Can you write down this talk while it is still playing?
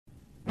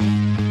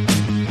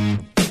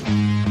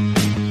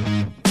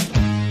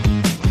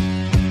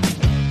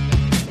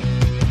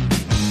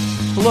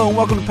and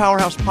welcome to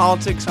Powerhouse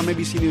Politics. I'm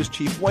ABC News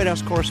Chief White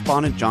House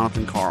Correspondent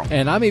Jonathan Karl.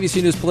 And I'm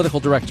ABC News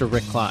Political Director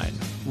Rick Klein.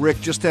 Rick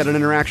just had an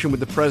interaction with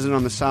the president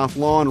on the South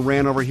Lawn,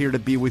 ran over here to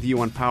be with you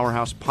on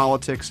Powerhouse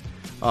Politics.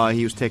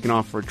 He was taking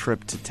off for a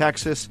trip to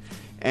Texas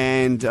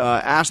and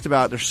asked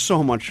about, there's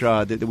so much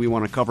that we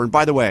want to cover. And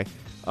by the way,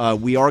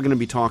 we are going to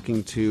be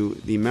talking to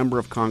the member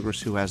of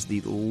Congress who has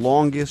the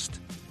longest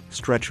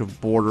stretch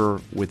of border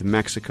with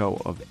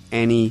Mexico of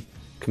any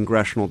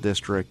congressional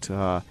district.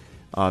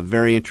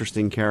 Very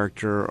interesting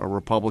character, a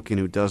Republican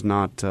who does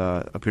not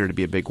appear to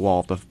be a big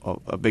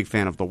big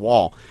fan of the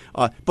wall.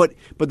 But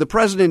the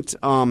president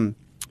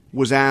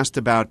was asked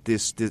about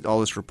all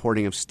this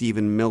reporting of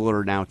Stephen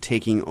Miller now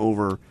taking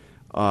over,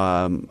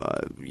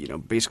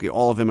 basically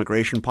all of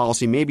immigration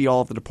policy, maybe all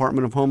of the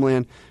Department of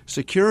Homeland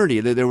Security.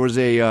 There was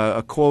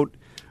a quote.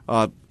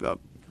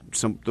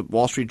 The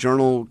Wall Street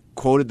Journal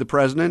quoted the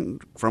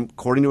president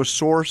according to a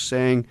source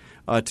saying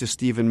to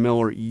Stephen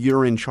Miller,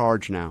 "You're in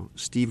charge now,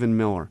 Stephen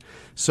Miller."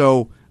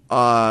 So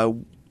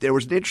there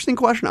was an interesting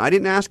question. I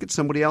didn't ask it.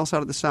 Somebody else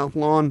out of the South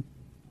Lawn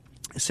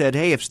said,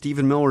 "Hey, if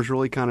Stephen Miller's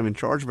really kind of in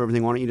charge of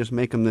everything, why don't you just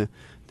make him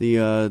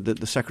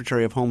the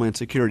Secretary of Homeland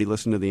Security?"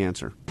 Listen to the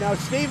answer. Now,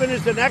 Stephen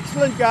is an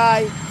excellent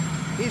guy.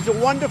 He's a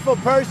wonderful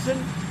person.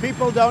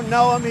 People don't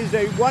know him. He's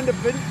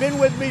been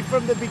with me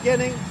from the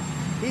beginning.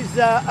 He's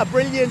a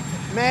brilliant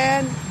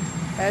man,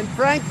 and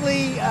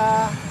frankly,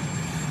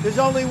 there's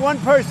only one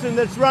person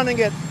that's running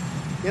it.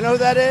 You know who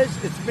that is?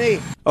 It's me.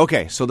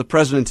 Okay, so the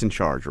president's in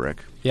charge,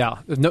 Rick. Yeah,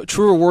 no,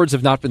 truer words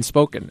have not been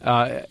spoken.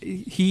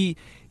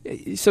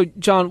 So,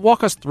 John,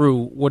 walk us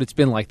through what it's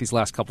been like these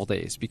last couple of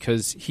days,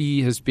 because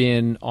he has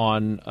been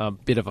on a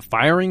bit of a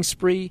firing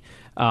spree.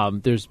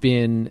 There's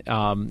been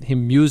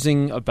him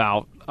musing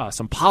about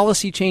some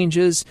policy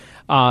changes.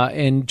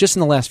 And just in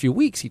the last few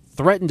weeks, he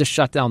threatened to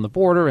shut down the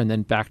border and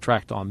then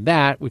backtracked on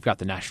that. We've got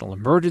the national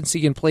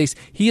emergency in place.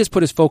 He has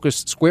put his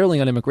focus squarely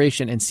on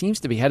immigration and seems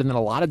to be headed in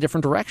a lot of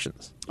different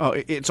directions. Oh,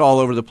 it's all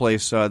over the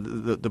place.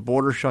 The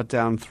border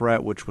shutdown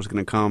threat, which was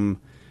going to come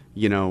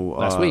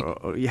last week.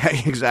 Yeah,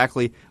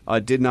 exactly.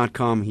 Did not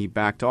come. He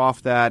backed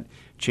off that,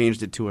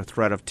 changed it to a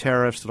threat of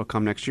tariffs that'll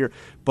come next year.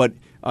 But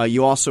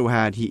you also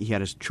had he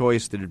had his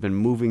choice that had been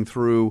moving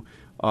through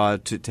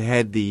to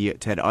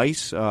head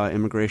ICE,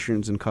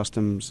 Immigrations and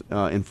Customs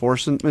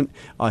Enforcement.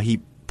 He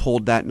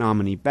pulled that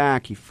nominee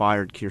back. He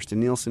fired Kirstjen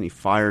Nielsen. He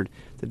fired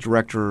the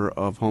director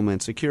of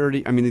Homeland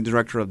Security. The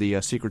director of the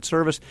Secret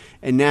Service.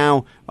 And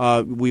now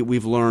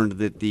we've learned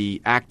that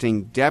the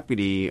acting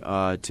deputy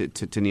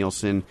to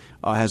Nielsen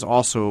has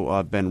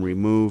also been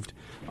removed.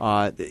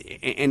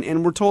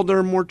 And we're told there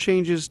are more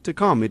changes to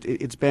come.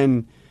 It's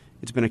been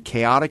a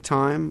chaotic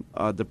time.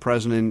 The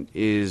president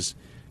is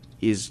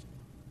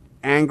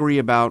angry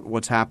about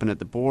what's happened at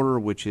the border,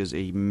 which is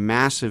a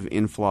massive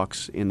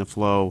influx in the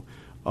flow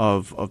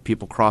of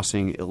people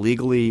crossing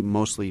illegally,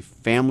 mostly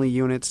family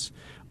units.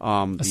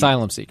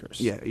 Asylum seekers.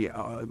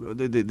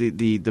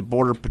 The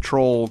Border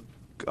Patrol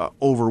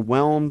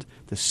overwhelmed,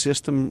 the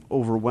system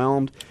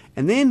overwhelmed.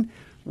 And then,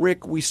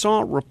 Rick, we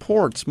saw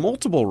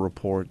multiple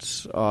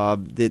reports,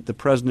 that the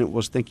president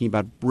was thinking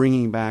about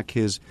bringing back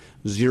his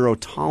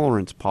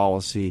zero-tolerance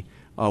policy,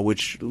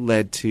 which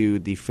led to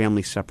the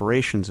family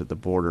separations at the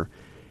border.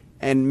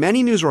 And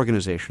many news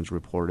organizations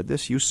reported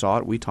this. You saw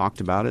it. We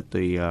talked about it.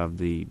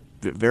 The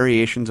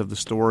variations of the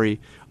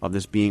story of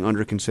this being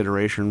under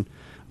consideration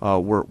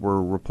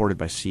were reported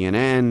by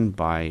CNN,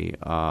 by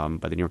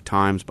the New York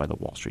Times, by the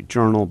Wall Street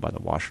Journal, by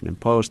the Washington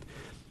Post.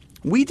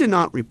 We did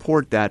not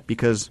report that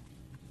because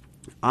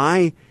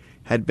I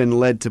had been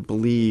led to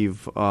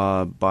believe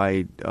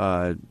by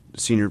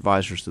senior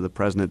advisors to the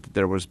president that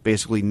there was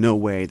basically no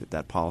way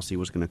that policy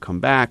was going to come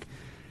back.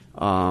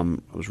 I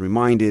was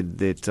reminded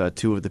that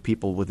two of the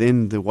people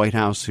within the White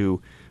House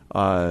who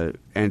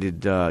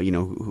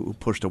who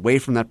pushed away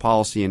from that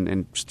policy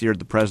and steered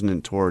the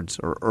president towards,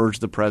 or urged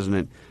the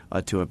president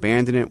to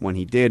abandon it when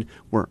he did,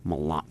 were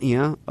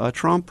Melania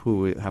Trump,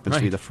 who happens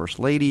to be the first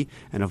lady,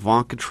 and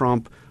Ivanka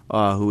Trump,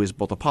 who is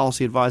both a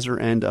policy advisor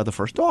and the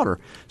first daughter.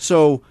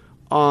 So,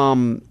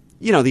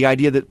 the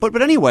idea that,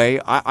 but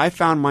anyway, I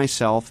found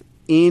myself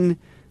in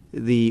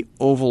the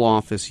Oval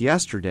Office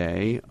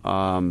yesterday,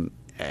 and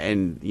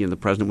the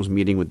president was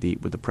meeting with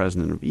the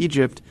president of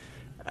Egypt.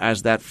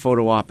 As that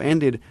photo op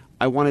ended,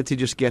 I wanted to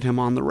just get him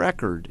on the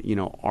record.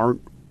 Can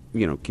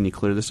you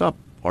clear this up?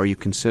 Are you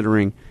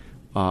considering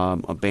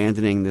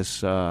abandoning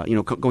this?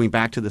 Going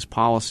back to this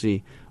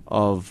policy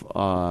of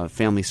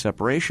family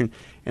separation?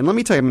 And let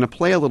me tell you, I'm going to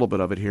play a little bit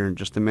of it here in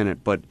just a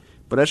minute. But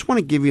I just want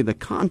to give you the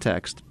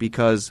context,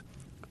 because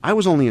I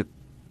was only a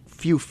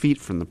few feet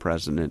from the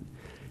president,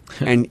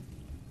 and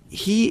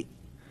he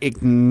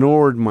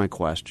ignored my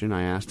question.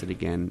 I asked it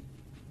again.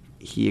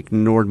 He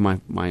ignored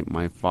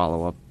my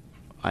follow-up.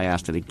 I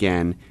asked it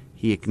again.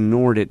 He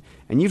ignored it.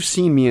 And you've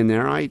seen me in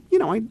there. I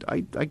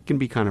can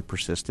be kind of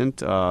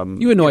persistent.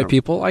 You annoy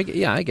people. I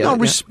get it.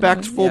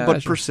 Respectful,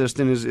 but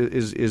persistent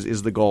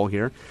is the goal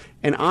here.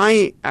 And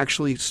I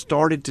actually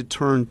started to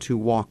turn to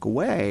walk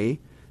away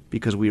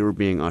because we were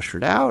being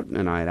ushered out,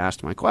 and I had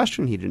asked my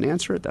question. He didn't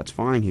answer it. That's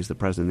fine. He's the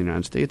president of the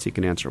United States. He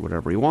can answer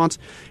whatever he wants.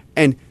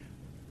 And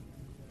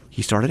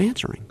he started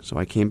answering. So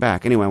I came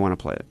back. Anyway, I want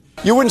to play it.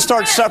 You wouldn't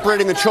start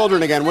separating the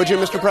children again, would you,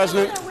 Mr.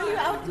 President?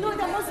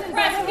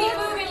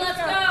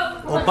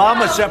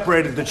 Obama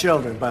separated the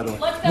children, by the way.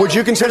 Would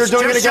you consider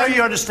doing it again? Just so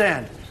you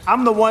understand,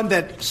 I'm the one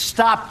that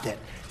stopped it.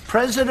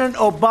 President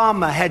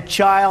Obama had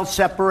child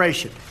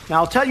separation.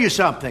 Now, I'll tell you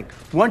something.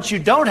 Once you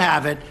don't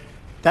have it,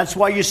 that's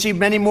why you see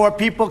many more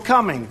people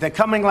coming. They're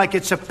coming like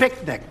it's a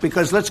picnic,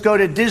 because let's go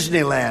to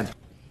Disneyland.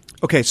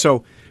 Okay,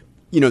 so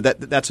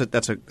that's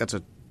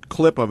a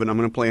clip of it. I'm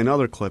going to play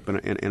another clip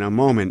in a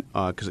moment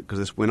because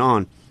this went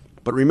on.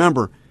 But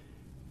remember,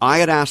 I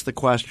had asked the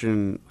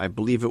question, I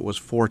believe it was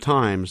 4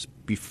 times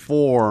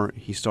before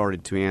he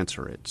started to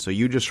answer it. So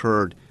you just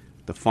heard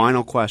the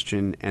final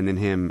question and then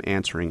him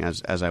answering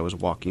as I was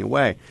walking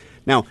away.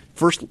 Now,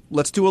 first,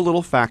 let's do a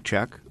little fact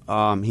check.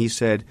 He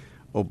said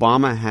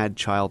Obama had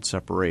child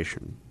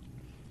separation.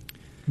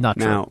 Not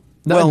true.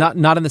 Now,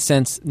 not in the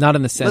sense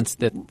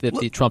that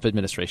the Trump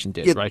administration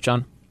did, right,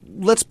 John?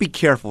 Let's be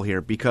careful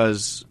here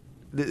because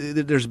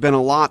there's been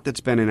a lot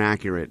that's been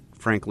inaccurate,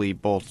 frankly,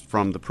 both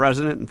from the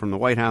president and from the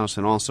White House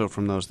and also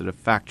from those that have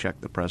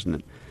fact-checked the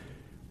president.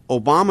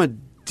 Obama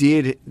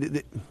did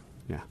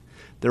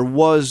there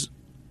was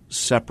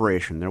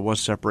separation. There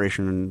was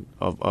separation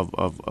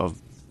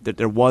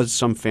there was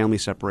some family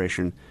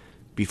separation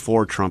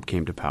before Trump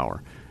came to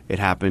power. It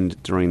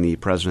happened during the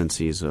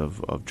presidencies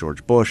of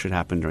George Bush. It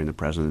happened during the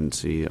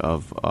presidency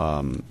of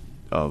Barack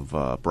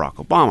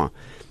Obama.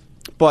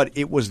 But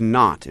it was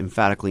not,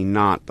 emphatically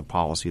not, the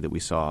policy that we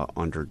saw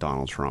under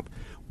Donald Trump.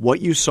 What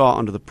you saw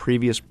under the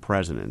previous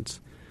presidents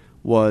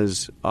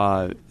was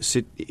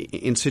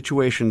in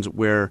situations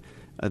where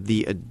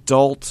the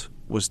adult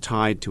was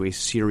tied to a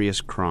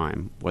serious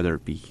crime, whether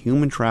it be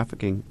human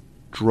trafficking,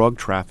 drug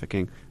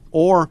trafficking,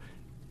 or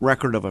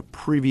record of a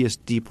previous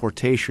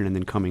deportation and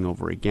then coming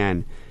over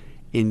again.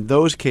 In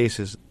those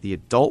cases, the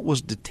adult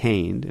was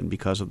detained, and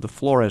because of the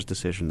Flores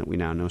decision that we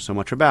now know so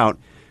much about,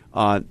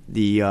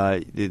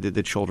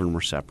 the children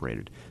were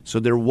separated. So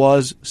there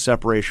was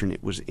separation.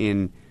 It was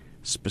in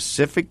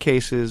specific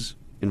cases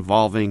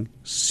involving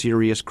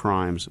serious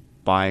crimes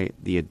by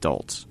the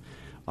adults.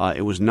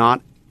 It was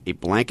not a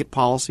blanket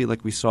policy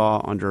like we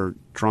saw under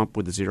Trump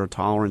with the zero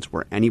tolerance,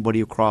 where anybody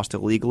who crossed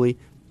illegally,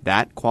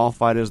 that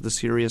qualified as the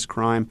serious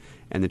crime,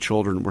 and the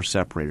children were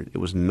separated. It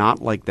was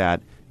not like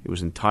that. It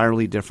was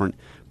entirely different.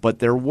 But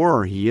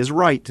he is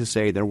right to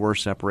say there were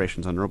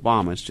separations under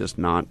Obama. It's just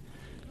not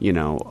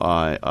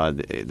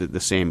the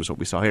same as what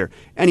we saw here.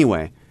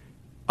 Anyway,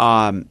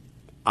 as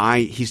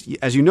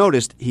you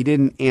noticed, he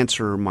didn't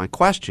answer my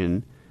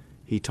question.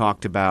 He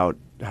talked about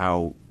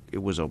how it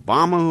was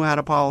Obama who had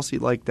a policy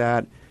like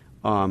that.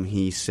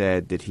 He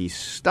said that he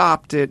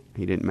stopped it.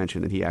 He didn't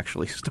mention that he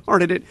actually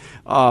started it.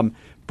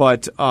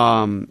 But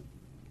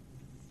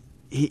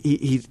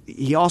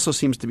he also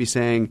seems to be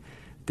saying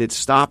that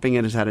stopping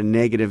it has had a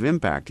negative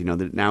impact.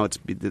 That now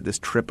this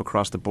trip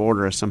across the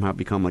border has somehow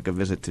become like a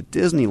visit to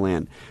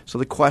Disneyland. So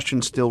the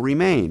question still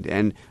remained,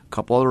 and a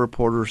couple other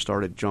reporters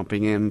started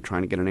jumping in,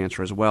 trying to get an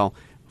answer as well.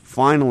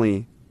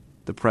 Finally,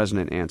 the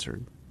president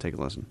answered. Take a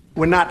listen.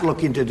 We're not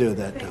looking to do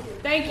that, no.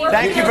 Thank you.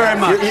 Thank you very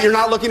much. You're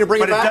not looking to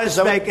bring it back?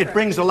 But it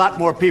brings a lot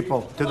more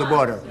people to the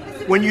border.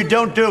 When you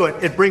don't do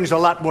it, it brings a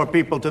lot more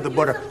people to the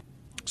border.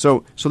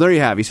 So there you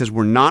have. He says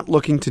we're not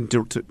looking to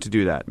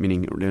do that,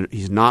 meaning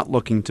he's not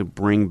looking to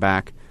bring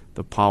back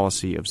the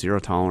policy of zero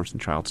tolerance and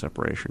child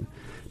separation.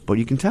 But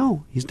you can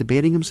tell he's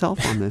debating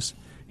himself on this.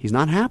 He's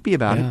not happy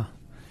about it.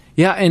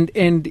 Yeah,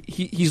 and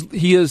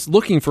he is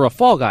looking for a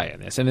fall guy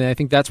in this. I mean, I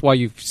think that's why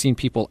you've seen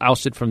people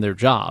ousted from their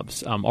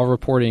jobs. Our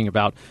reporting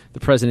about the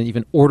president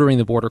even ordering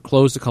the border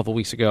closed a couple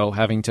weeks ago,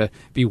 having to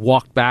be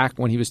walked back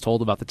when he was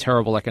told about the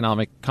terrible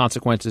economic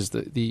consequences,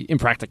 the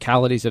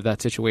impracticalities of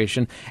that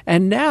situation.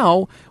 And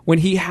now, when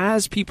he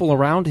has people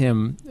around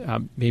him,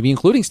 maybe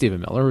including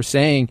Stephen Miller, who are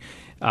saying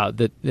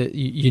that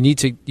you need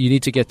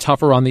to get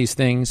tougher on these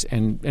things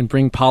and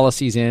bring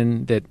policies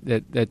in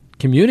that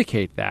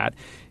communicate that.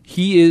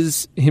 He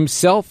is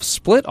himself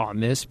split on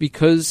this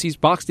because he's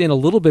boxed in a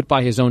little bit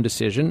by his own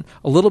decision,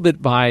 a little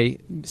bit by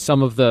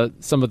some of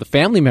the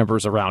family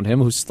members around him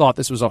who thought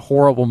this was a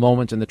horrible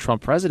moment in the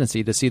Trump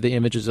presidency to see the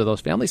images of those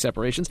family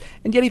separations,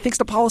 and yet he thinks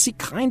the policy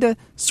kind of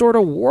sort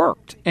of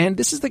worked. And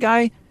this is the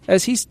guy,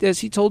 as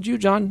he told you,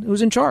 John,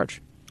 who's in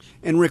charge.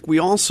 And Rick, we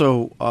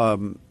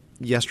also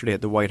yesterday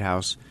at the White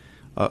House,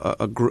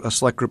 a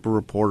select group of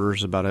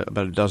reporters, about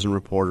a dozen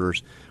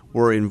reporters,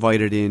 were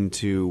invited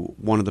into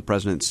one of the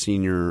president's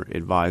senior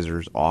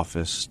advisors'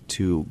 office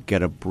to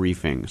get a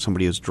briefing.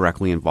 Somebody who's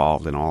directly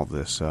involved in all of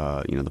this,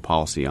 the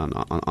policy on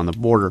the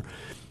border,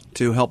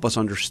 to help us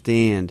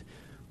understand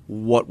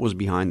what was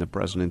behind the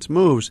president's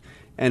moves.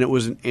 And it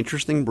was an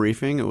interesting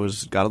briefing.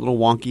 It got a little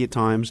wonky at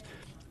times,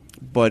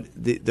 but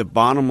the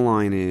bottom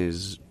line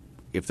is,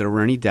 if there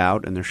were any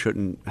doubt, and there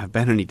shouldn't have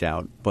been any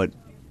doubt, but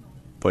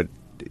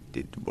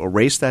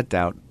erase that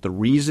doubt. The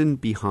reason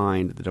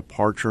behind the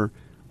departure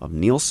of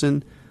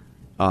Nielsen,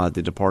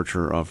 the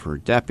departure of her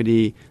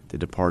deputy,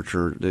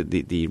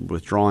 the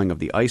withdrawing of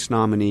the ICE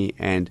nominee,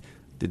 and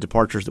the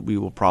departures that we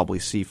will probably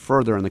see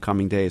further in the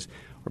coming days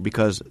are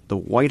because the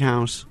White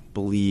House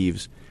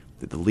believes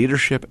that the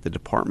leadership at the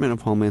Department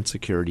of Homeland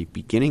Security,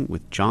 beginning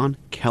with John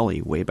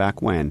Kelly way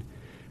back when,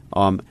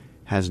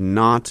 has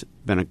not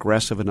been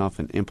aggressive enough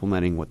in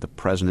implementing what the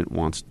president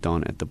wants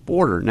done at the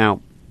border.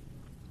 Now,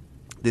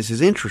 this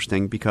is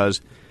interesting because,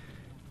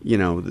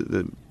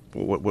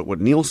 what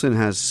Nielsen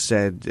has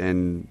said,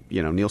 and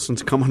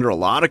Nielsen's come under a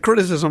lot of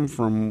criticism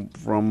from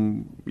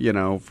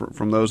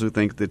those who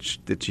think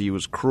that she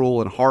was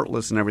cruel and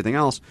heartless and everything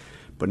else.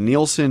 But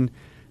Nielsen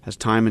has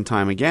time and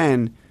time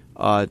again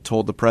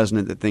told the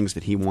president that things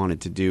that he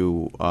wanted to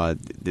do,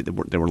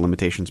 there were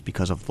limitations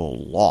because of the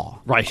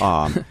law. Right.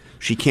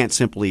 She can't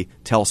simply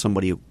tell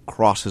somebody who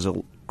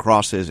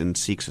crosses and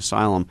seeks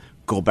asylum,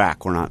 go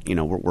back. We're not.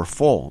 We're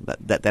full.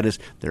 That is.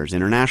 There's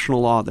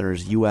international law. There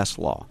is U.S.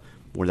 law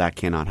where that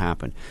cannot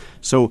happen.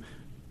 So,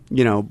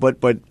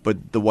 but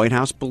the White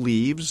House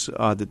believes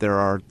that there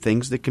are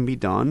things that can be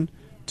done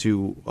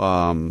to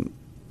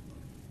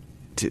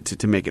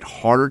make it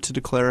harder to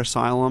declare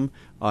asylum,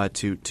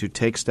 to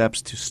take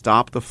steps to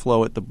stop the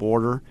flow at the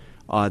border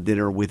that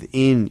are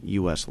within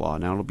U.S. law.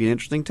 Now, it'll be an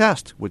interesting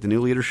test with the new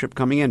leadership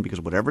coming in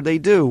because whatever they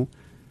do,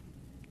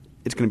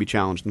 it's going to be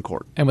challenged in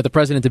court. And with the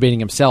president debating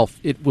himself,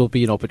 it will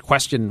be an open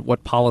question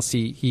what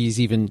policy he's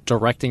even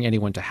directing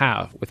anyone to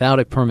have. Without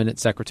a permanent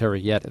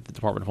secretary yet at the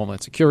Department of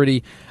Homeland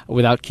Security,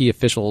 without key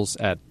officials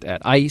at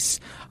ICE,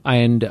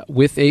 and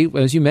with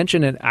as you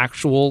mentioned, an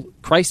actual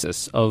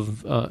crisis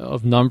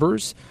of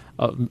numbers,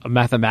 a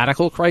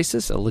mathematical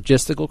crisis, a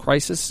logistical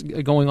crisis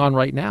going on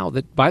right now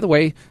that, by the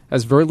way,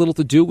 has very little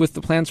to do with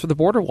the plans for the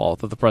border wall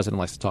that the president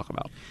likes to talk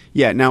about.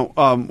 Yeah.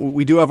 Now,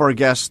 we do have our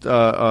guest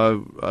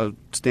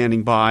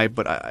standing by,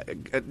 but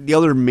the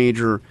other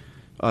major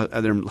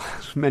there are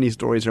many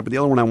stories here, but the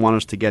other one I want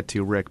us to get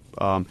to, Rick,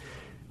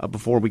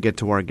 before we get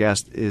to our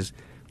guest, is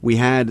we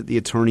had the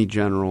Attorney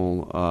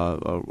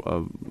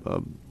General,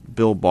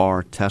 Bill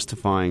Barr,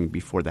 testifying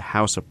before the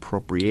House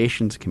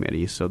Appropriations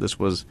Committee. So this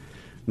was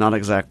not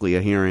exactly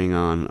a hearing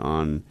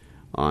on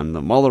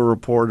the Mueller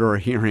report or a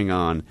hearing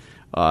on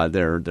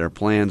their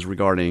plans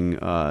regarding the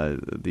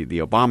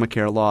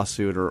Obamacare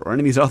lawsuit or any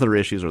of these other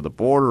issues or the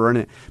border or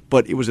anything.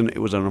 But it was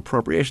an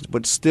appropriations.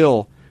 But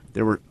still,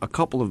 there were a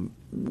couple of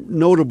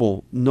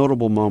notable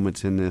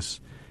moments in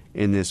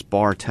this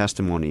Barr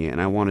testimony,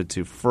 and I wanted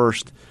to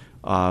first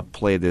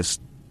play this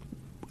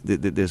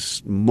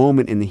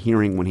moment in the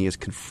hearing when he is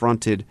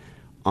confronted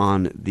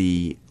on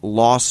the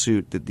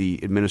lawsuit that the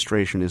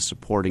administration is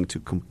supporting to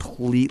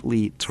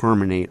completely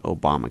terminate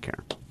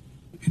Obamacare.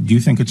 Do you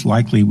think it's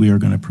likely we are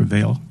going to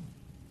prevail?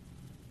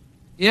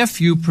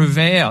 If you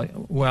prevail,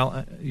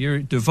 well, you're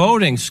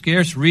devoting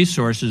scarce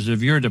resources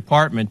of your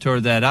department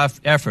toward that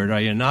effort,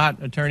 are you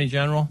not, Attorney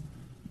General?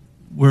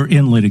 We're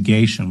in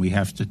litigation. We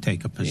have to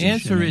take a position. The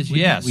answer is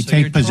yes. We so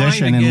take you're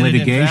position trying to in get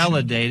litigation. It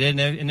invalidated,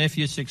 and if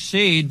you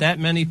succeed, that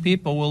many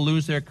people will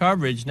lose their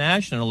coverage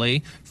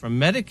nationally from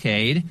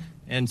Medicaid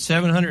and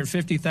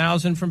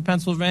 750,000 from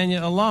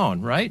Pennsylvania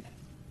alone, right?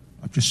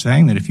 I'm just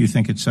saying that if you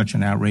think it's such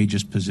an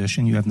outrageous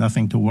position, you have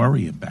nothing to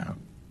worry about.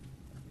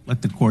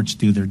 Let the courts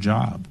do their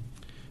job.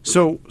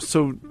 So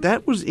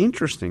that was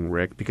interesting,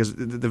 Rick, because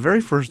the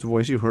very first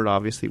voice you heard,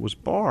 obviously, was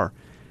Barr.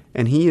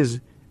 And he is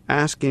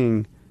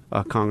asking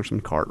Congressman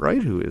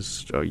Cartwright, who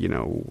is,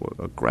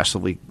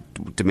 aggressively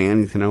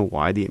demanding to know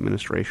why the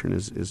administration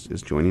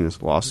is joining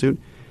this lawsuit.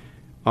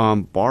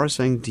 Barr is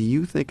saying, do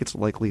you think it's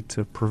likely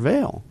to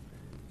prevail?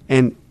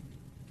 And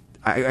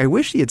I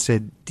wish he had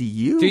said, do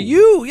you? Do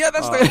you? Yeah,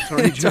 that's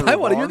Attorney General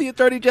Barr. You're the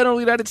Attorney General of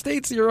the United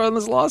States. You're on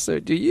this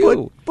lawsuit. Do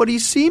you? But he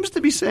seems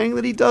to be saying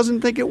that he doesn't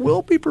think it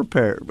will be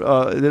prepared,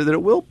 that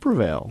it will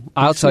prevail.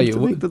 I'll tell you. To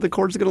think that the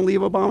court's going to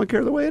leave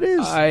Obamacare the way it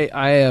is.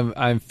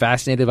 I'm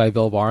fascinated by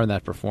Bill Barr and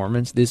that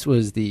performance. This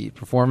was the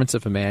performance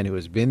of a man who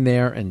has been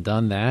there and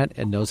done that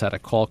and knows how to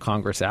call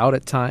Congress out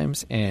at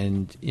times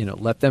and,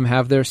 let them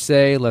have their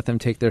say, let them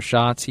take their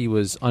shots. He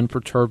was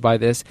unperturbed by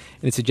this.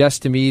 And it suggests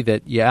to me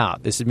that,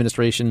 this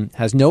administration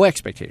has no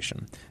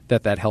expectation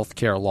that health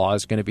care law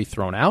is going to be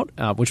thrown out,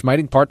 which might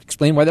in part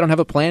explain why they don't have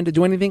a plan to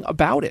do anything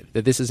about it,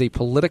 that this is a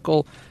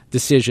political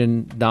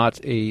decision, not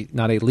a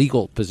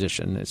legal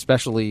position,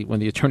 especially when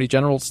the Attorney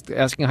General's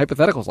asking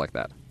hypotheticals like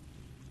that.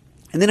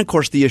 And then, of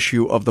course, the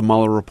issue of the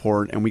Mueller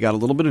report, and we got a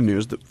little bit of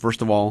news that,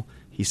 first of all,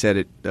 he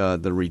said the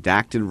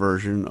redacted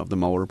version of the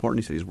Mueller report, and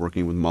he said he's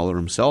working with Mueller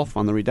himself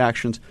on the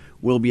redactions,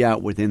 will be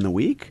out within the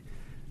week.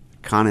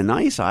 Kind of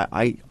nice.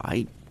 I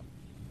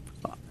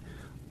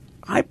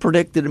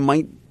predicted it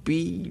might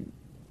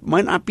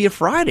not be a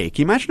Friday.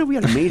 Can you imagine if we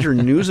had a major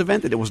news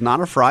event that it was not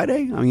a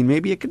Friday? I mean,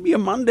 maybe it could be a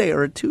Monday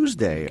or a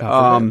Tuesday.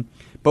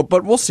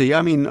 But we'll see.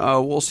 I mean,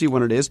 we'll see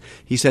when it is.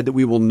 He said that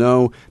we will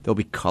know there'll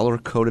be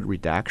color-coded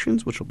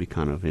redactions, which will be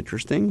kind of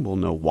interesting. We'll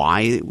know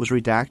why it was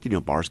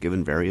redacted. Barr's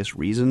given various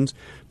reasons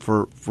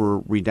for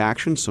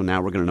redactions, so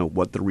now we're going to know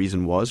what the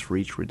reason was for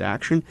each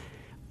redaction.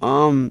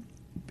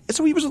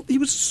 so he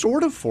was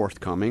sort of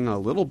forthcoming a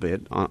little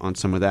bit on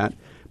some of that.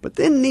 But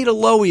then Nita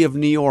Lowy of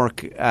New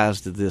York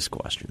asked this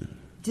question.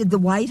 Did the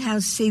White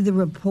House see the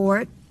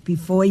report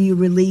before you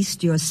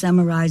released your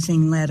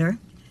summarizing letter?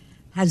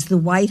 Has the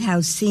White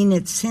House seen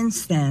it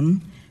since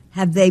then?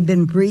 Have they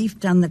been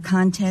briefed on the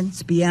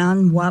contents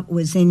beyond what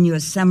was in your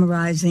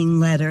summarizing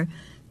letter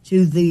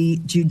to the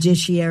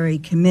Judiciary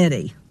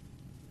Committee?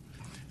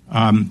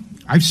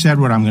 I've said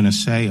what I'm going to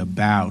say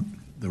about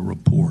the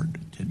report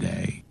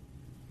today.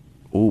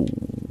 Oh,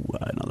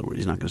 in other words,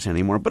 he's not going to say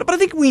anymore. But I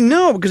think we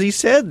know because he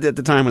said at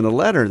the time of the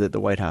letter that the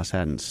White House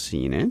hadn't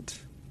seen it.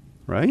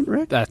 Right,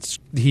 Rick?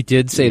 He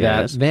did say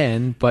that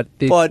then, but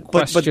the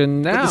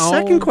question now. But the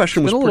second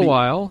question was a little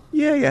while.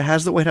 Yeah.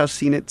 Has the White House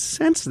seen it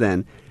since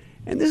then?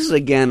 And this is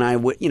again,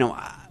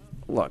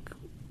 look,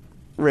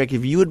 Rick,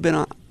 if you had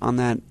been on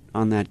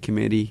that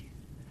committee,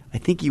 I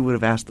think you would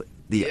have asked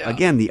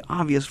the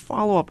obvious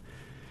follow up.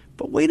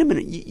 But wait a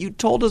minute, you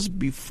told us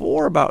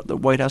before about the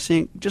White House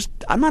seeing.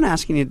 I'm not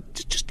asking you.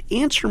 Just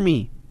answer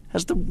me.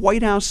 Has the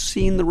White House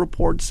seen the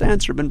report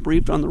since, or been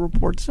briefed on the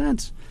report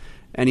since?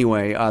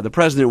 Anyway, the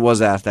president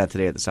was asked that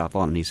today at the South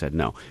Lawn, and he said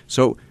no.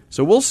 So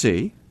we'll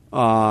see.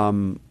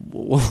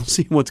 We'll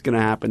see what's going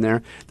to happen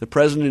there. The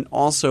president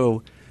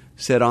also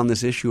said on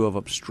this issue of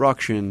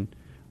obstruction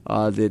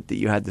that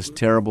you had this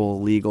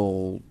terrible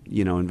legal,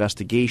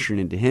 investigation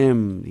into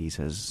him. He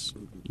says,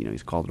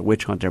 he's called it a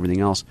witch hunt, everything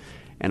else.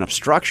 And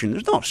obstruction,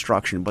 there's no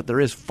obstruction, but there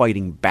is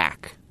fighting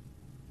back.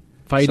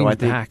 So I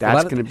think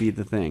that's going to be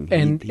the thing.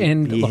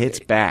 He hits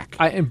back.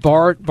 And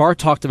Barr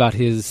talked about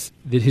his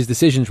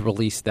decision to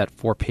release that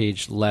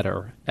 4-page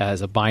letter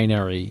as a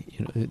binary.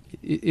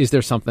 Is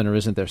there something or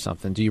isn't there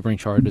something? Do you bring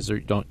charges or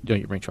don't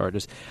you bring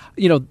charges?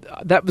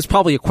 That was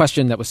probably a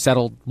question that was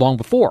settled long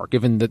before,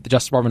 given that the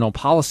Justice Department own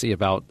policy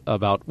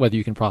about whether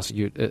you can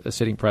prosecute a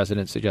sitting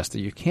president suggests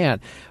that you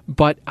can't.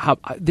 But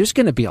there's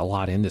going to be a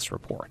lot in this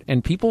report,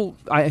 and people,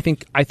 I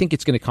think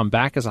it's going to come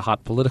back as a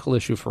hot political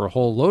issue for a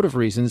whole load of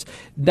reasons.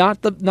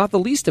 Not the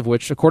least of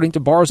which, according to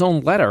Barr's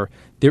own letter,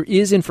 there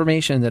is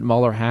information that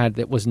Mueller had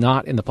that was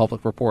not in the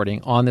public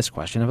reporting on this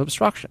question of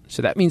obstruction.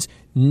 So that means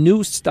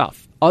new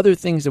stuff, other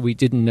things that we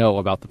didn't know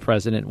about the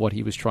president, what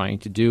he was trying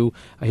to do,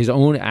 his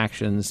own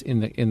actions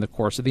in the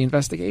course of the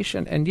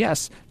investigation. And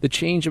yes, the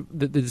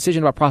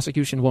decision about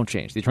prosecution won't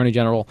change. The Attorney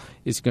General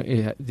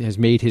has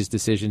made his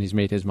decision. He's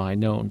made his mind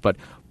known. But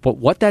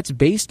what that's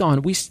based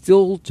on, we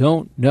still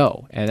don't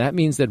know. And that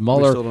means that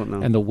Mueller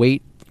and the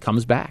weight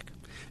comes back.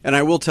 And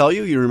I will tell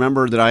you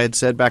remember that I had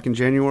said back in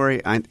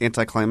January,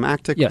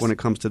 anticlimactic yes. when it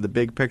comes to the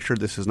big picture.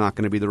 This is not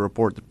going to be the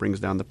report that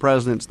brings down the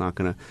president. It's not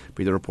going to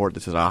be the report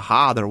that says,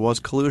 aha, there was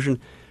collusion.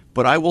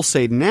 But I will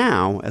say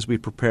now, as we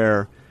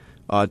prepare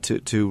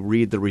to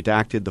read the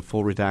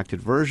full redacted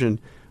version,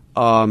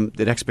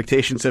 that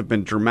expectations have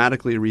been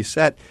dramatically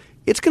reset.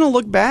 It's going to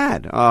look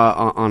bad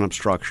on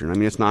obstruction. I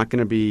mean, it's not going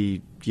to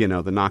be the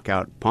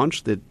knockout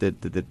punch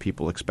that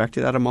people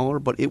expected out of Mueller,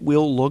 but it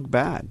will look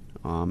bad.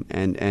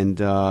 And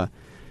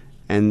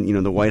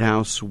the White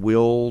House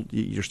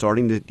you're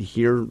starting to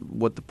hear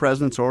what the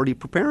president's already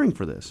preparing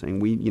for this.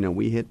 And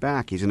we hit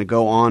back. He's going to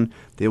go on.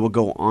 They will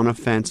go on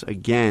offense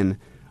again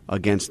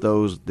against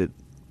those that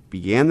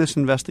began this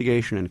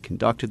investigation and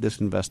conducted this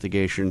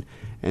investigation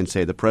and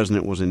say the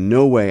president was in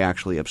no way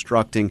actually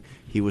obstructing.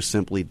 He was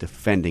simply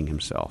defending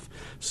himself.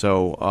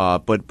 So,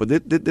 but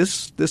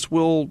this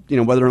will,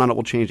 whether or not it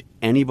will change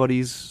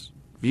anybody's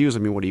views. I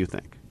mean, what do you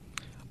think?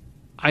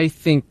 I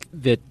think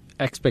that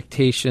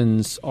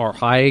expectations are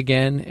high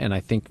again, and I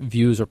think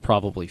views are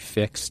probably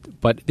fixed.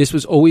 But this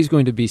was always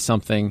going to be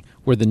something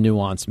where the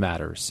nuance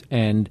matters,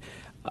 and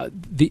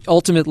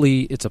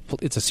ultimately it's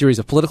a series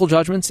of political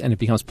judgments, and it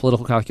becomes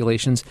political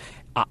calculations.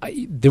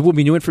 There will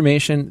be new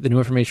information. The new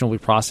information will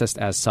be processed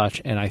as such,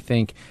 and I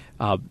think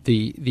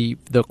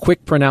the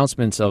quick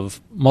pronouncements of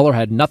Mueller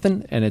had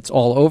nothing and it's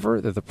all over,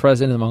 that the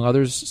president, among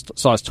others,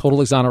 saw as total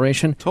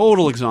exoneration.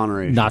 Total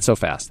exoneration. Not so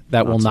fast.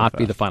 That will not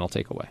be the final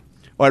takeaway.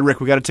 All right,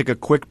 Rick, we got to take a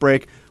quick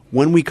break.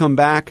 When we come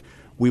back,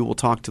 we will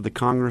talk to the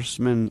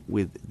congressman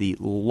with the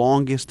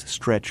longest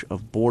stretch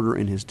of border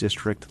in his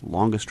district,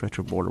 longest stretch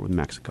of border with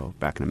Mexico.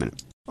 Back in a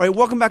minute. All right,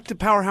 welcome back to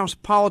Powerhouse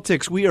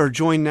Politics. We are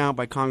joined now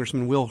by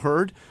Congressman Will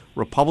Hurd,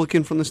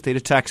 Republican from the state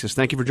of Texas.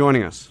 Thank you for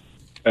joining us.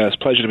 It's a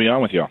pleasure to be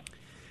on with you all.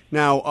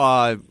 Now,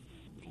 a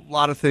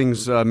lot of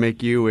things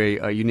make you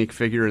a unique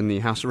figure in the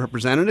House of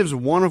Representatives,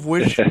 one of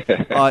which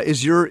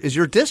is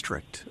your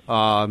district.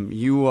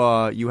 You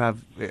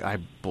have, I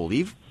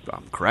believe,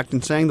 I'm correct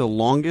in saying, the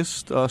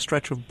longest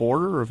stretch of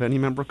border of any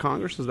member of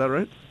Congress. Is that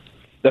right?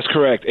 That's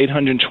correct.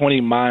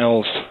 820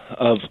 miles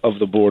of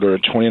the border,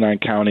 29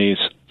 counties,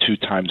 2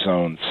 time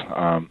zones.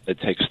 It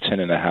takes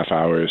 10 and a half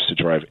hours to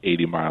drive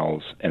 80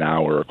 miles an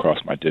hour across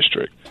my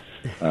district,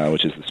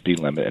 which is the speed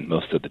limit in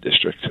most of the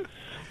district.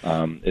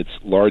 It's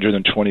larger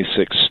than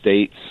 26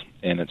 states,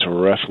 and it's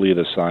roughly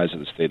the size of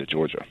the state of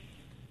Georgia.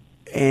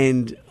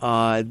 And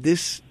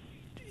this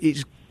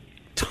is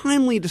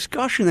timely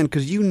discussion then,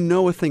 because you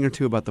know a thing or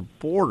two about the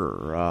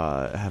border,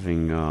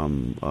 having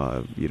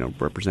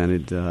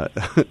represented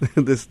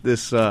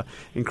this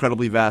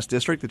incredibly vast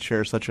district that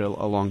shares such a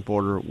long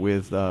border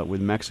with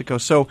Mexico.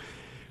 So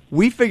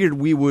we figured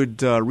we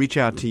would reach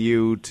out to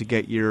you to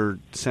get your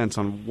sense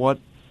on what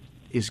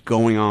is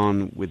going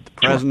on with the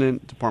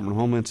president, Department of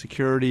Homeland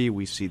Security.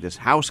 We see this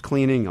house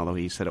cleaning, although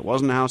he said it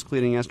wasn't a house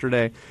cleaning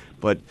yesterday.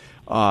 But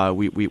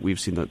we've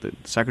seen the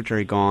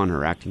secretary gone,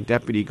 her acting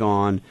deputy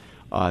gone,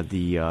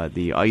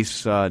 the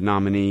ICE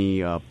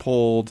nominee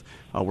pulled.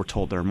 We're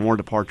told there are more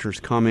departures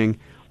coming.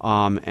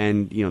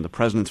 And the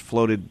president's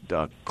floated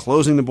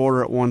closing the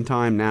border at one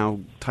time, now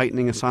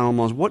tightening asylum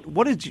laws.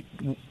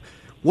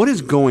 What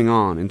is going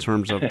on in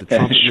terms of the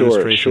Trump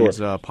administration's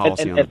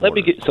policy on the border? Let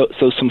me get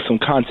some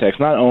context.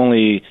 Not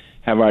only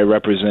have I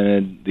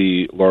represented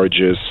the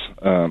largest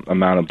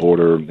amount of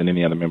border than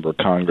any other member of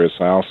Congress,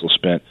 I also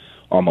spent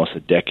almost a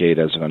decade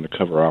as an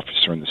undercover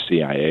officer in the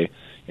CIA.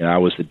 I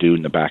was the dude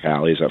in the back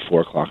alleys at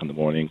 4 o'clock in the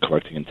morning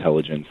collecting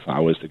intelligence. I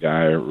was the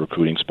guy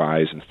recruiting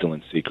spies and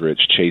stealing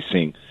secrets,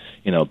 chasing,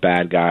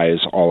 bad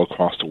guys all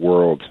across the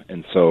world.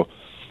 And so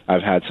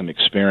I've had some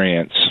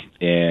experience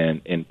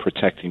in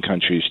protecting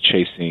countries,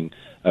 chasing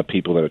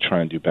people that are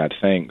trying to do bad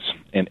things.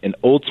 And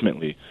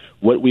ultimately,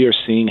 what we are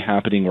seeing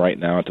happening right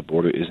now at the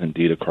border is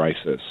indeed a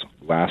crisis.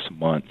 Last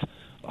month,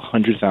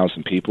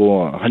 103,000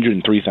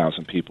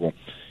 people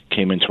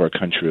came into our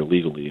country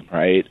illegally,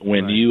 right?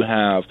 When you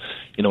have,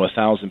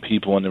 1,000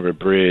 people under a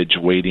bridge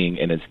waiting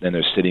and then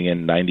they're sitting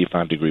in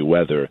 95-degree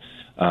weather,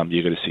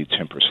 you're going to see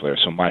tempers flare.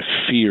 So my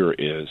fear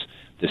is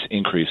this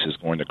increase is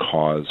going to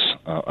cause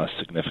a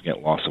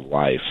significant loss of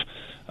life,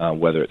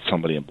 whether it's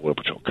somebody in Border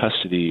Patrol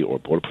custody or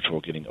Border Patrol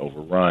getting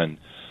overrun.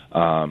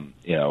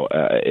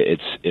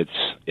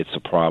 It's a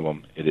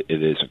problem. It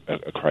is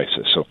a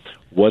crisis. So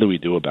what do we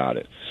do about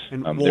it?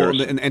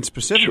 And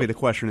specifically, the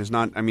question is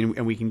not.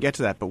 And we can get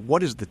to that. But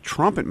what is the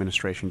Trump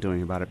administration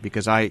doing about it?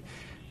 Because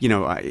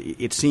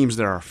it seems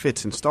there are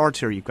fits and starts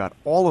here. You've got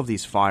all of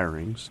these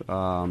firings.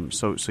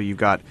 So you've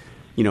got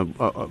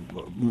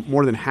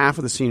more than half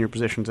of the senior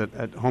positions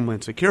at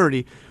Homeland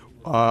Security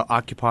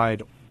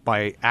occupied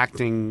by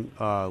acting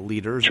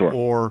leaders,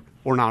 or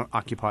not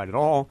occupied at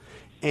all,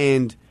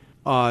 and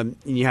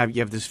you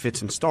have this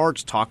fits and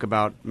starts. Talk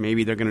about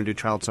maybe they're going to do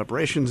child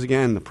separations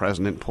again. The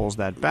president pulls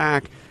that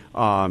back.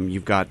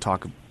 You've got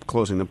talk of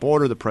closing the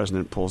border. The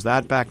president pulls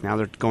that back. Now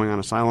they're going on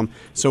asylum.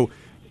 So,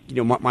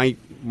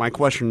 my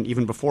question,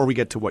 even before we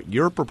get to what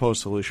your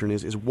proposed solution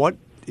is what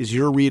is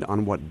your read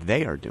on what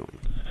they are doing?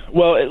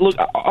 Well, look.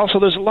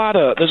 Also, there's a lot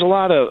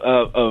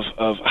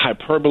of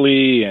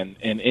hyperbole and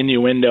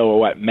innuendo of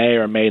what may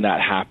or may not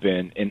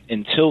happen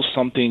until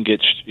something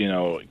gets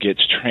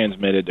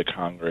transmitted to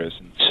Congress.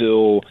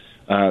 Until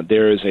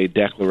there is a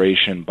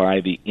declaration by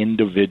the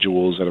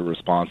individuals that are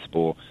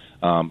responsible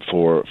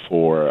for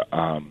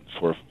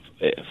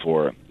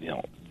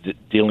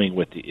dealing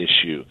with the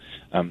issue.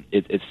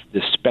 It's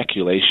the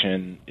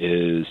speculation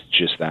is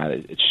just that.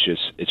 It's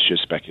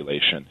just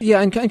speculation.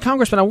 Yeah, and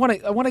Congressman, I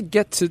want to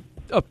get to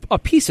a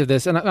piece of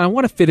this, and I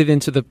want to fit it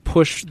into the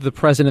push the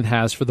president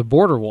has for the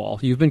border wall.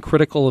 You've been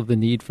critical of the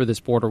need for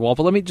this border wall,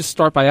 but let me just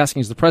start by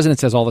asking, as the president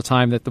says all the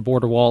time that the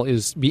border wall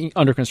is being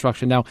under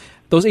construction. Now,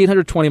 those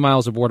 820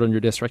 miles of border in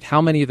your district,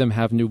 how many of them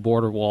have new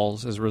border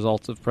walls as a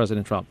result of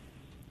President Trump?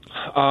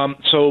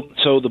 So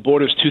the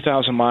border is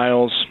 2,000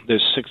 miles.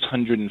 There's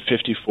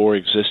 654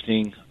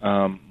 existing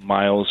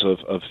miles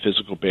of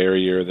physical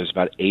barrier. There's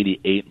about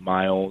 88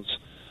 miles.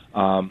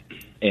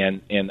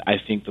 And I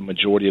think the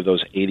majority of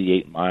those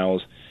 88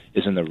 miles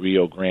is in the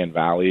Rio Grande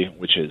Valley,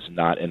 which is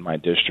not in my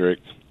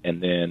district,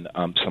 and then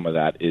some of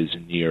that is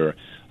near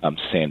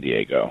San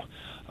Diego.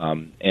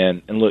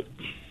 And look,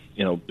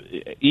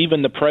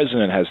 even the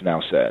president has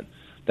now said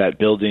that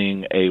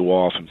building a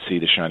wall from sea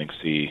to shining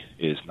sea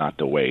is not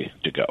the way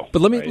to go.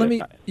 But let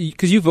me,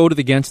 because you voted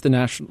against the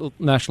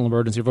national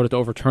emergency, you voted to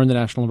overturn the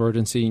national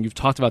emergency, and you've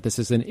talked about this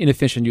as an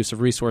inefficient use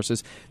of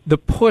resources. The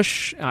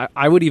push,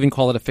 I would even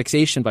call it a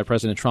fixation by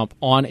President Trump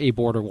on a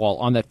border wall,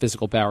 on that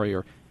physical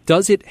barrier.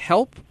 Does it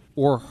help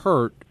or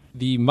hurt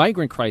the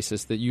migrant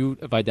crisis that you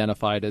have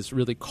identified as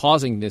really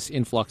causing this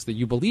influx that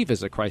you believe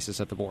is a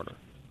crisis at the border?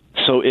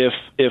 So if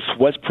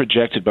what's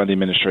projected by the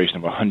administration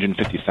of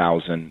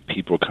 150,000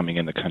 people coming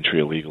in the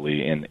country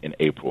illegally in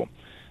April,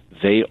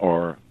 they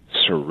are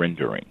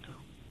surrendering,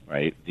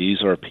 right?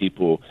 These are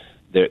people,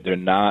 they're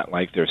not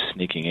like they're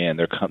sneaking in.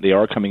 They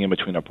are coming in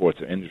between our ports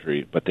of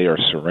entry, but they are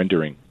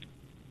surrendering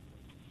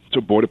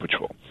to Border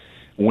Patrol.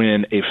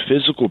 When a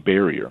physical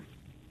barrier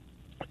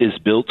is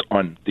built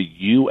on the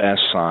U.S.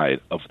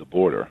 side of the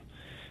border,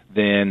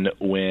 then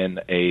when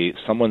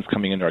someone's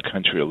coming into our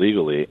country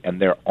illegally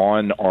and they're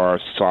on our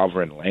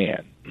sovereign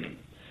land,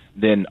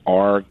 then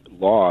our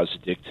laws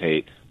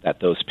dictate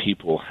that those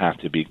people have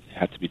to be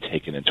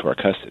taken into our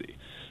custody.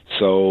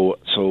 So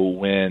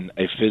when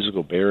a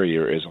physical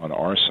barrier is on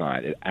our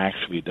side, it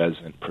actually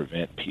doesn't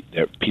prevent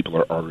people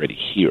are already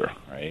here,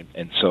 right?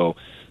 And so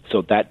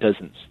that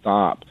doesn't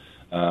stop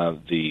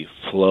the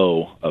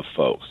flow of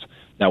folks.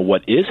 Now,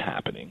 what is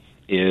happening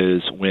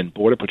is when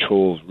Border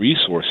Patrol's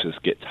resources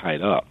get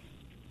tied up.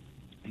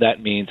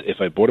 That means if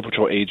a Border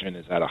Patrol agent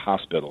is at a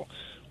hospital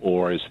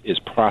or is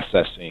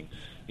processing,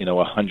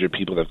 100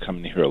 people that have come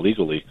in here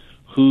illegally,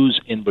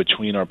 who's in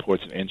between our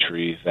ports of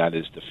entry that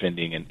is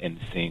defending and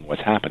seeing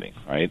what's happening,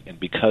 right? And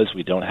because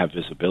we don't have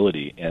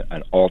visibility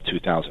on all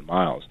 2,000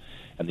 miles,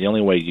 and the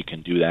only way you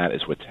can do that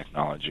is with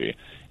technology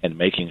and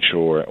making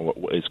sure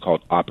what is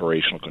called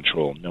operational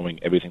control, knowing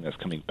everything that's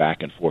coming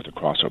back and forth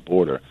across our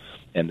border.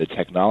 And the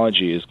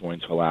technology is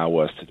going to allow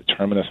us to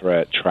determine a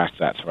threat, track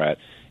that threat,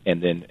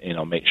 and then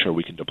make sure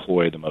we can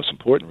deploy the most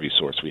important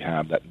resource we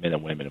have, that men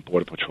and women in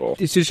Border Patrol.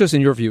 It's just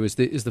in your view, is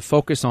the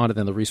focus on it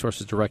and the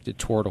resources directed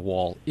toward a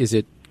wall, is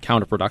it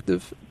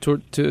counterproductive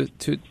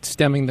to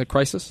stemming the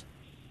crisis?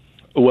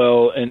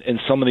 Well, in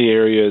some of the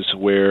areas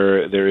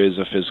where there is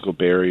a physical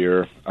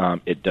barrier,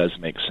 it does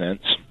make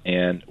sense,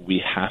 and we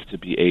have to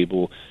be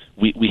able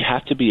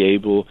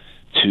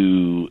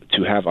to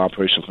have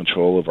operational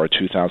control of our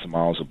 2,000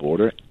 miles of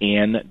border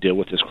and deal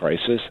with this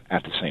crisis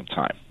at the same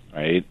time,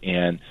 right?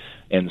 And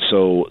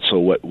so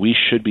what we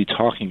should be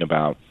talking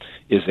about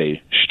is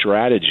a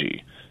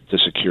strategy to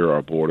secure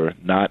our border,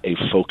 not a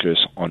focus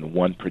on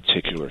one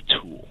particular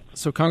tool.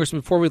 So,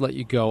 Congressman, before we let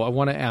you go, I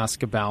want to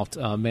ask about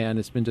a man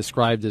that's been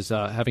described as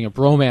having a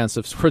bromance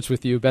of sorts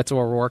with you, Beto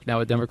O'Rourke, now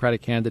a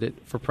Democratic candidate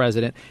for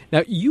president.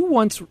 Now, you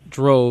once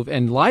drove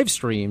and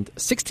live-streamed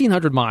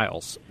 1,600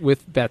 miles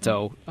with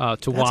Beto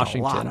to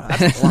Washington.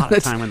 That's a lot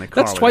of time in the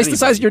car. That's twice the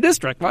size of your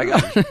district, my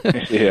God.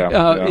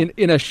 Yeah.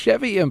 In a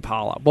Chevy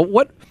Impala. But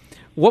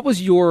what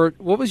was your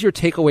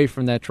takeaway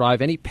from that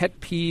drive? Any pet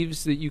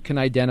peeves that you can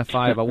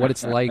identify about what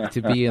it's like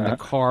to be in the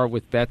car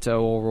with Beto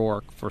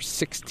O'Rourke for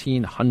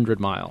 1,600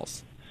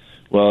 miles?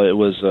 Well, it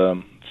was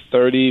a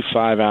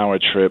 35-hour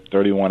trip,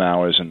 31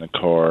 hours in the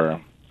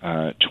car,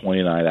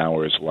 29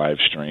 hours live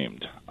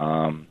streamed.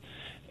 And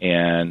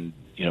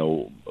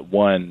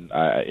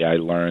I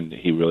learned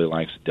he really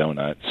likes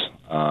donuts,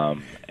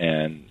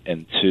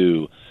 and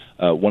two,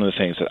 one of the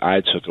things that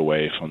I took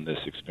away from this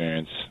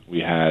experience, we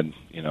had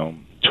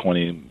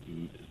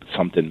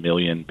 20-something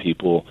million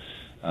people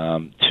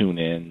tune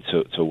in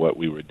to what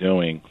we were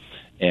doing.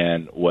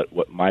 And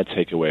what my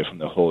takeaway from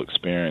the whole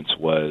experience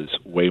was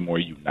way more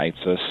unites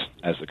us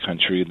as a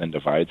country than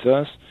divides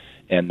us,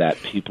 and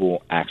that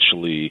people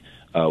actually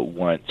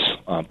want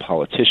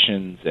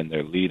politicians and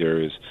their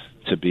leaders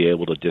to be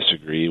able to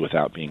disagree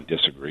without being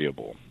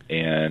disagreeable.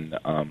 And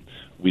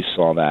we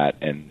saw that,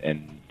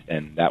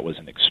 and that was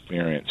an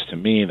experience to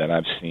me that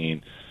I've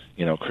seen,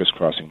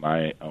 crisscrossing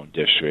my own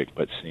district,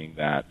 but seeing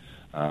that,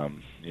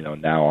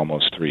 now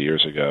almost 3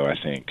 years ago, I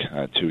think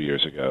 2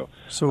 years ago,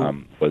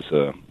 was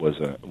a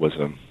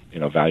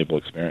valuable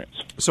experience.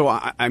 So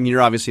I mean,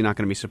 you're obviously not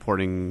going to be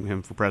supporting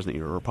him for president.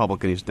 You're a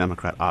Republican. He's a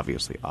Democrat,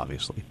 obviously.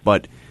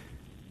 But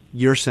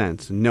your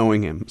sense,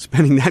 knowing him,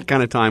 spending that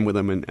kind of time with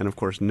him, and of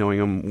course knowing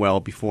him well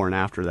before and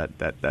after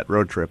that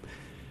road trip,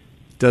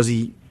 is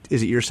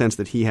it your sense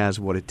that he has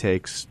what it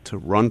takes to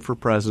run for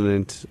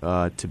president,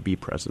 to be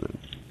president?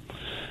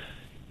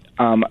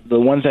 The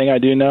one thing I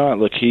do know,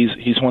 look,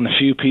 he's one of the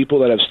few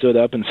people that have stood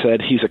up and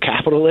said he's a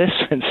capitalist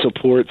and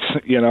supports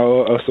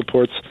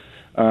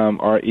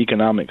our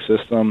economic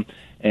system,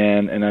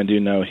 and I do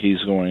know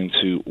he's going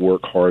to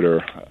work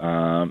harder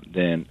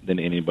than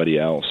anybody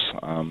else.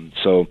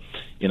 So,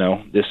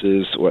 this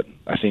is what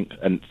I think,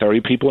 and 30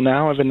 people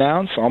now have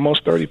announced,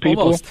 almost 30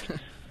 people.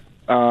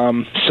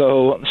 Almost.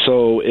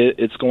 So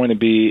it's going to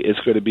be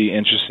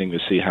interesting to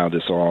see how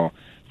this all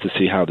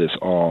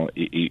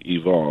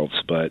evolves,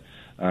 but.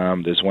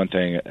 There's one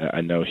thing I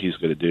know he's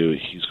going to do.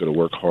 He's going to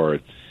work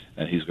hard,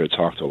 and he's going to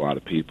talk to a lot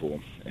of people,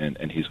 and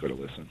he's going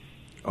to listen.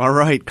 All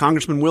right.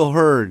 Congressman Will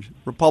Hurd,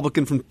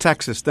 Republican from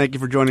Texas, thank you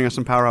for joining us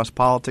on Powerhouse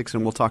Politics,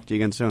 and we'll talk to you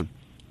again soon.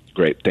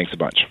 Great. Thanks a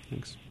bunch.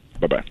 Thanks.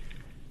 Bye-bye.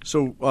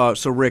 So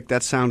Rick,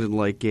 that sounded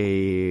like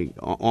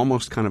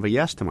almost kind of a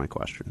yes to my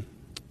question.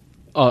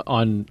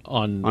 On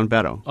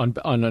Beto.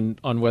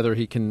 On whether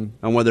he can...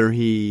 On whether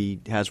he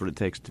has what it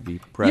takes to be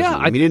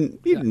president. Yeah,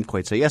 he didn't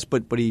quite say yes,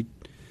 but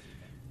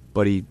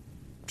he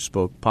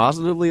spoke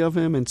positively of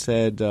him and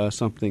said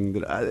something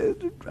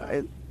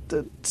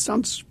that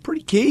sounds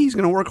pretty key. He's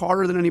going to work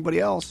harder than anybody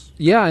else.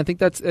 Yeah, I think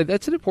that's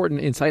an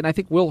important insight. And I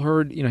think Will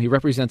Hurd, he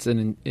represents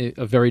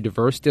a very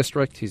diverse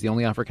district. He's the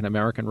only African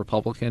American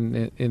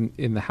Republican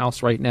in the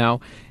House right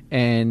now,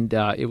 and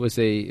it was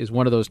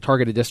one of those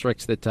targeted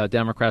districts that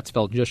Democrats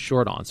fell just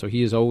short on. So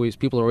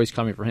people are always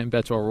coming for him.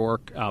 Beto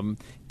O'Rourke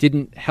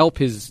didn't help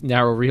his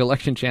narrow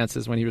re-election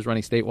chances when he was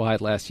running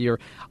statewide last year.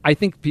 I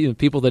think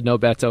people that know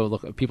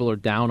Beto, people are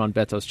down on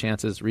Beto's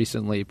chances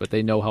recently, but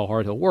they know how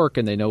hard he'll work,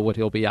 and they know what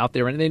he'll be out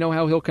there, and they know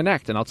how he'll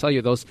connect. And I'll tell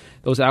you, those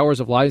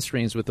hours of live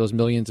streams with those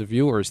millions of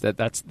viewers,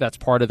 that's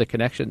part of the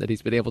connection that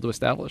he's been able to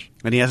establish.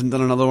 And he hasn't done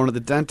another one at the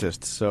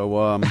dentist,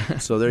 so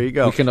so there you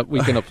go.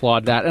 we can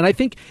applaud that. And I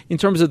think in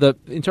terms of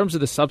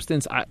the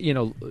substance,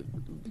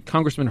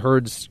 Congressman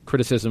Hurd's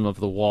criticism of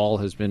the wall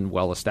has been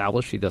well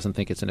established. He doesn't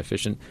think it's an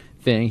efficient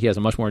thing. He has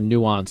a much more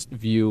nuanced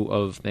view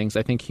of things.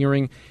 I think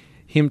hearing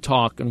him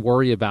talk and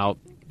worry about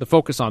the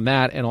focus on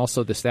that and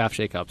also the staff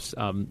shakeups,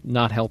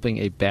 not helping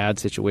a bad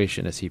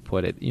situation, as he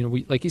put it.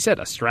 Like you said,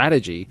 a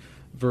strategy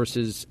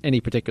versus any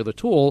particular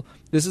tool.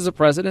 This is a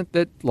president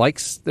that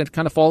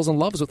kind of falls in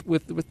love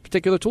with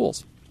particular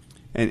tools.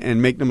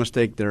 And make no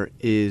mistake, there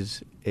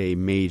is a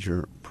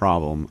major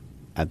problem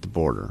at the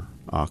border.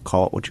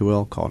 Call it what you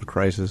will. Call it a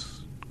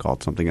crisis. Call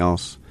it something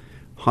else.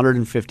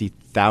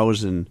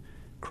 150,000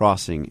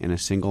 crossing in a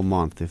single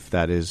month, if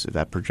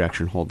that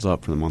projection holds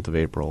up for the month of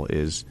April,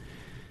 is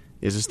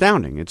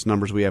astounding. It's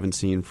numbers we haven't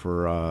seen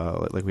for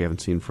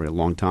a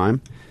long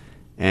time,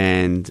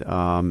 and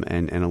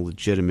a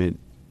legitimate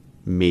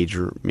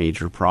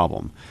major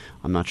problem.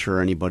 I'm not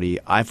sure anybody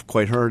I've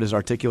quite heard has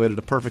articulated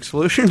a perfect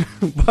solution,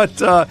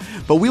 but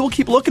we will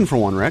keep looking for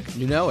one, Rick.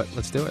 You know it.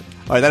 Let's do it.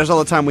 All right, that is all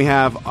the time we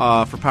have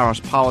for Powerhouse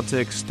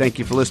Politics. Thank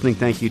you for listening.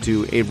 Thank you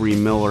to Avery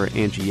Miller,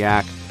 Angie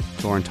Yak,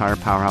 to our entire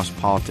Powerhouse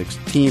Politics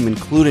team,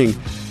 including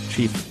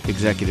Chief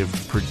Executive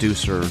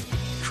Producer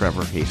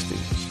Trevor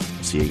Hastings.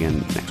 See you again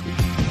next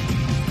week.